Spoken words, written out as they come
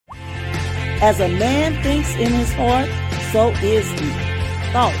As a man thinks in his heart, so is he.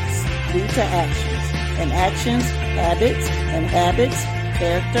 Thoughts lead to actions, and actions, habits, and habits,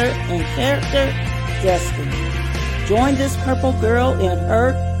 character, and character, destiny. Join this purple girl in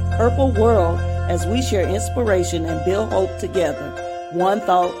her purple world as we share inspiration and build hope together, one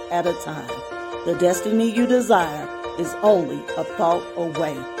thought at a time. The destiny you desire is only a thought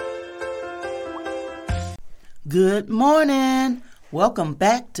away. Good morning. Welcome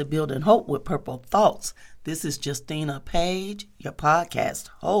back to Building Hope with Purple Thoughts. This is Justina Page, your podcast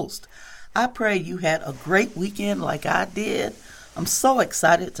host. I pray you had a great weekend like I did. I'm so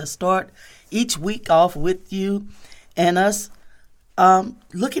excited to start each week off with you and us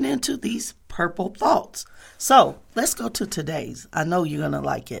looking into these purple thoughts. So let's go to today's. I know you're going to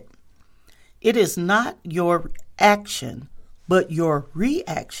like it. It is not your action, but your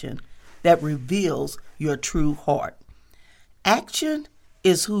reaction that reveals your true heart. Action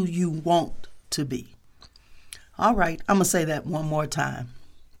is who you want to be. All right, I'm going to say that one more time.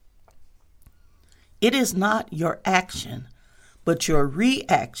 It is not your action, but your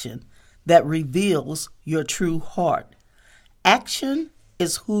reaction that reveals your true heart. Action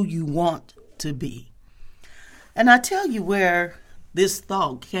is who you want to be. And I tell you where this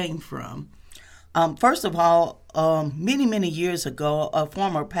thought came from. First of all, many years ago, a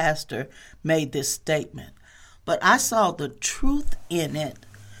former pastor made this statement. But I saw the truth in it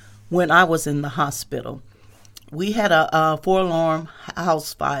when I was in the hospital. We had a four-alarm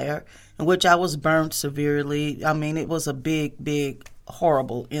house fire in which I was burned severely. I mean, it was a big,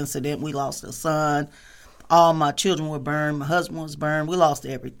 horrible incident. We lost a son. All my children were burned. My husband was burned. We lost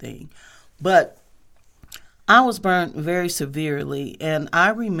everything. But I was burned very severely. And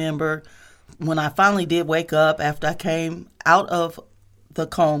I remember when I finally did wake up after I came out of the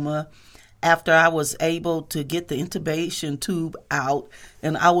coma, after I was able to get the intubation tube out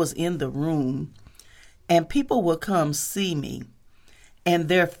and I was in the room, and people would come see me, and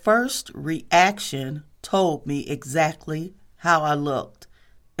their first reaction told me exactly how I looked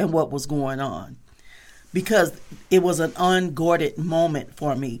and what was going on, because it was an unguarded moment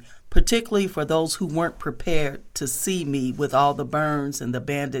for me, particularly for those who weren't prepared to see me with all the burns and the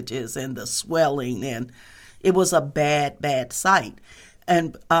bandages and the swelling, and it was a bad sight.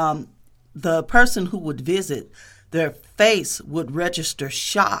 And the person who would visit, their face would register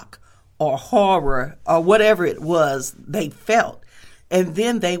shock or horror or whatever it was they felt. And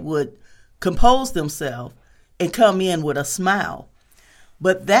then they would compose themselves and come in with a smile.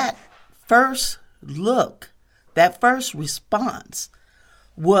 But that first look, that first response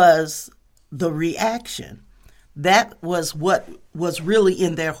was the reaction. That was what was really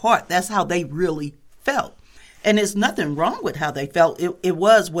in their heart. That's how they really felt. And there's nothing wrong with how they felt. It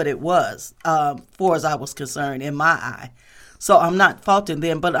was what it was, far as I was concerned, in my eye. So I'm not faulting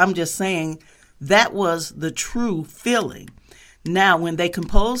them, but I'm just saying that was the true feeling. Now, when they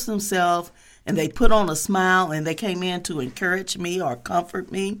composed themselves and they put on a smile and they came in to encourage me or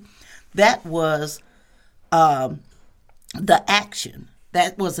comfort me, that was the action.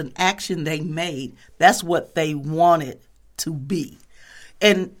 That was an action they made. That's what they wanted to be.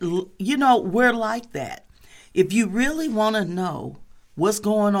 And, you know, we're like that. If you really want to know what's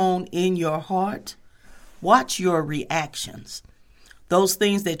going on in your heart, watch your reactions. Those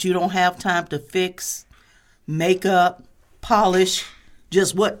things that you don't have time to fix, make up, polish,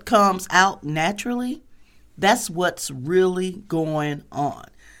 just what comes out naturally, that's what's really going on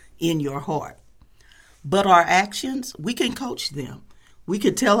in your heart. But our actions, we can coach them. We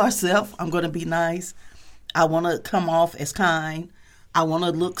could tell ourselves, I'm going to be nice. I want to come off as kind. I want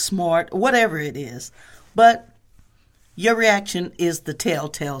to look smart, whatever it is. But your reaction is the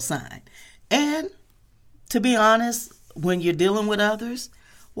telltale sign. And to be honest, when you're dealing with others,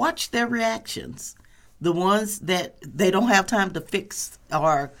 watch their reactions. The ones that they don't have time to fix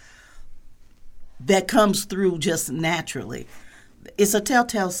or that comes through just naturally. It's a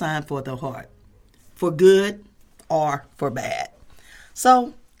telltale sign for the heart, for good or for bad.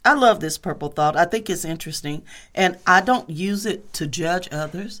 So I love this purple thought. I think it's interesting. And I don't use it to judge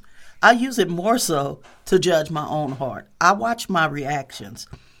others. I use it more so to judge my own heart. I watch my reactions,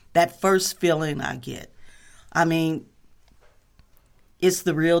 that first feeling I get. I mean, it's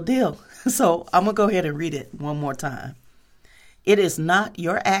the real deal. So I'm going to go ahead and read it one more time. It is not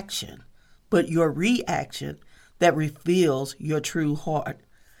your action, but your reaction that reveals your true heart.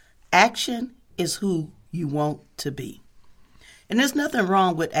 Action is who you want to be. And there's nothing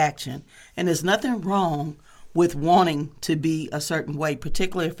wrong with action, and there's nothing wrong with wanting to be a certain way,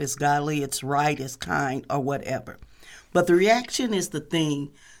 particularly if it's godly, it's right, it's kind, or whatever. But the reaction is the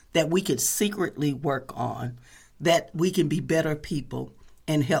thing that we could secretly work on, that we can be better people,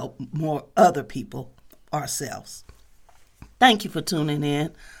 and help more other people ourselves. Thank you for tuning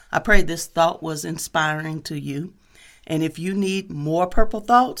in. I pray this thought was inspiring to you. And if you need more Purple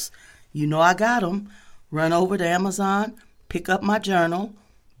Thoughts, you know I got them. Run over to Amazon, pick up my journal,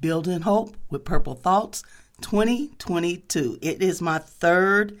 Building Hope with Purple Thoughts 2022. It is my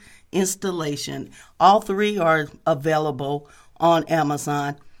third installation. All three are available on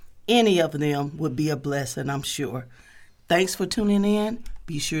Amazon. Any of them would be a blessing, I'm sure. Thanks for tuning in.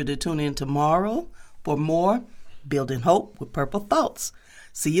 Be sure to tune in tomorrow for more Building Hope with Purple Thoughts.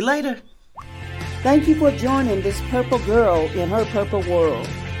 See you later. Thank you for joining this purple girl in her purple world.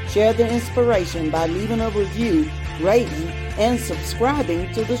 Share the inspiration by leaving a review, rating, and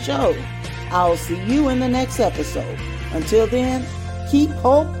subscribing to the show. I'll see you in the next episode. Until then, keep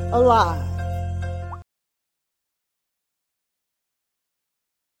hope alive.